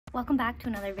Welcome back to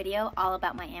another video all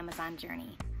about my Amazon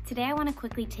journey. Today I want to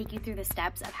quickly take you through the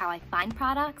steps of how I find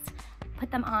products, put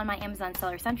them on my Amazon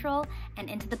Seller Central, and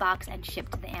into the box and ship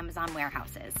to the Amazon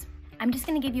warehouses. I'm just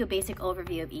going to give you a basic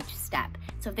overview of each step,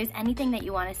 so if there's anything that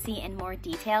you want to see in more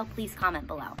detail, please comment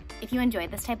below. If you enjoy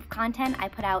this type of content, I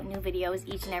put out new videos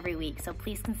each and every week, so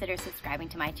please consider subscribing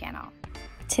to my channel.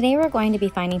 Today we're going to be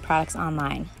finding products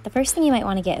online. The first thing you might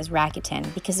want to get is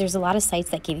Rakuten, because there's a lot of sites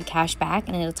that give you cash back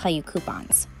and it'll tell you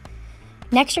coupons.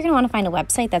 Next, you're going to want to find a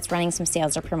website that's running some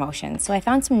sales or promotions. So I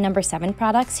found some No. 7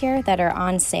 products here that are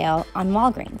on sale on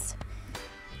Walgreens.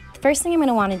 The first thing I'm going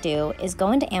to want to do is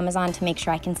go into Amazon to make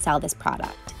sure I can sell this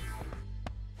product.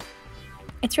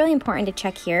 It's really important to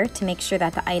check here to make sure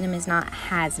that the item is not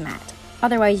hazmat.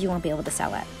 Otherwise, you won't be able to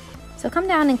sell it. So come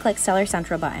down and click Seller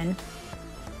Central button.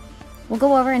 We'll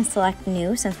go over and select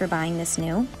new since we're buying this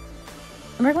new.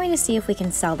 And we're going to see if we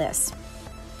can sell this.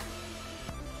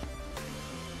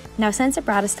 Now, since it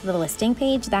brought us to the listing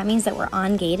page, that means that we're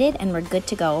ungated and we're good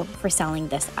to go for selling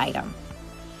this item.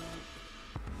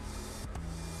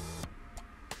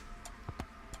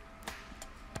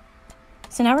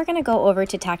 So now we're going to go over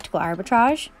to Tactical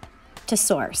Arbitrage to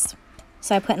source.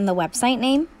 So I put in the website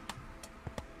name,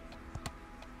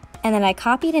 and then I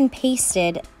copied and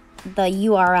pasted the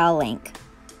URL link.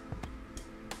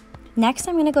 Next,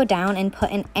 I'm going to go down and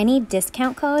put in any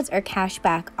discount codes or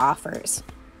cashback offers.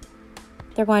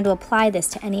 They're going to apply this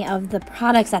to any of the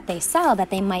products that they sell that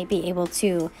they might be able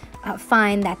to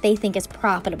find that they think is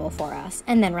profitable for us,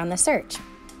 and then run the search.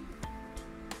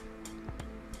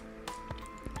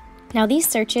 Now, these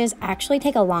searches actually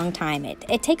take a long time.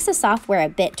 It takes the software a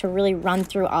bit to really run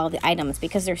through all of the items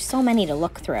because there's so many to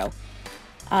look through.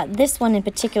 This one in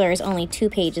particular is only 2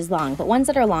 pages long, but ones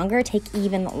that are longer take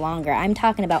even longer. I'm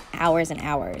talking about hours and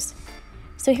hours.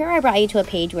 So here I brought you to a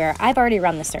page where I've already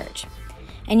run the search.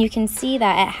 And you can see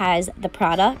that it has the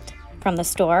product from the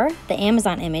store, the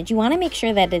Amazon image. You want to make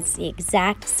sure that it's the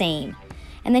exact same.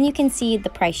 And then you can see the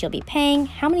price you'll be paying,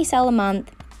 how many sell a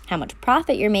month, how much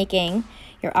profit you're making,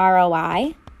 your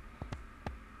ROI,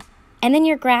 and then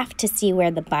your graph to see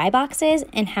where the buy box is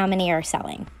and how many are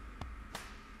selling.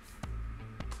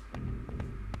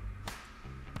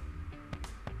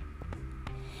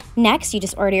 Next, you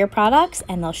just order your products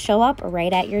and they'll show up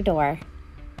right at your door.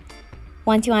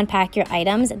 Once you unpack your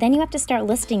items, then you have to start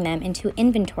listing them into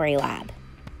Inventory Lab.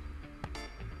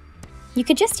 You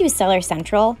could just use Seller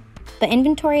Central, but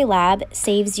Inventory Lab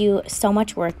saves you so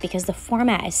much work because the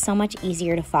format is so much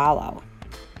easier to follow.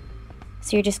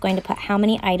 So you're just going to put how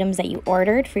many items that you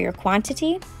ordered for your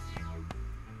quantity,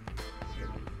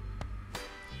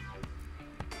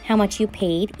 how much you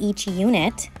paid each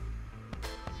unit,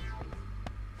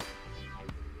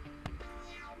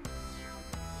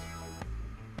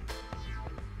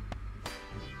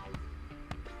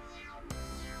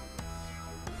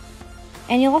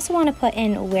 and you'll also want to put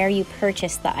in where you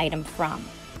purchased the item from.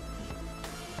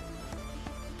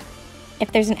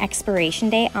 If there's an expiration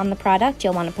date on the product,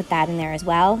 you'll want to put that in there as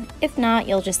well. If not,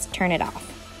 you'll just turn it off.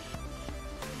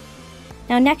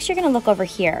 Now next, you're going to look over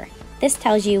here. This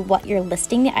tells you what you're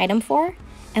listing the item for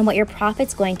and what your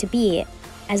profit's going to be,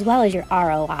 as well as your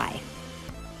ROI.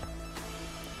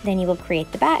 Then you will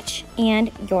create the batch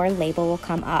and your label will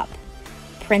come up.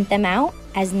 Print them out,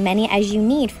 as many as you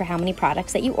need for how many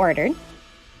products that you ordered.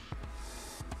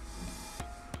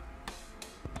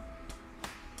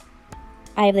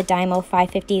 I have the Dymo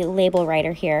 550 label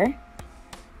writer here.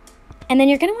 And then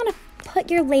you're going to want to put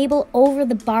your label over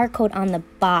the barcode on the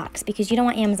box because you don't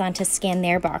want Amazon to scan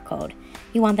their barcode.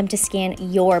 You want them to scan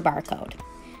your barcode.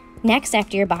 Next,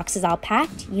 after your box is all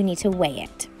packed, you need to weigh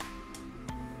it.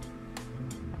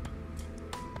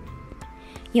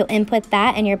 You'll input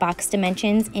that and your box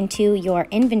dimensions into your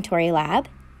Inventory Lab.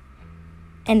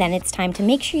 And then it's time to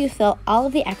make sure you fill all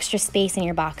of the extra space in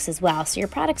your box as well, so your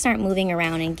products aren't moving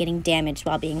around and getting damaged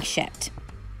while being shipped.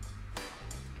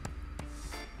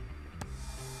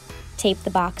 Tape the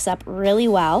box up really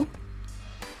well,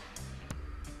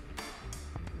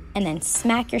 and then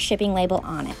smack your shipping label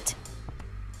on it.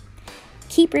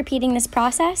 Keep repeating this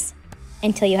process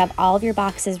until you have all of your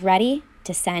boxes ready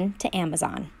to send to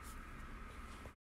Amazon.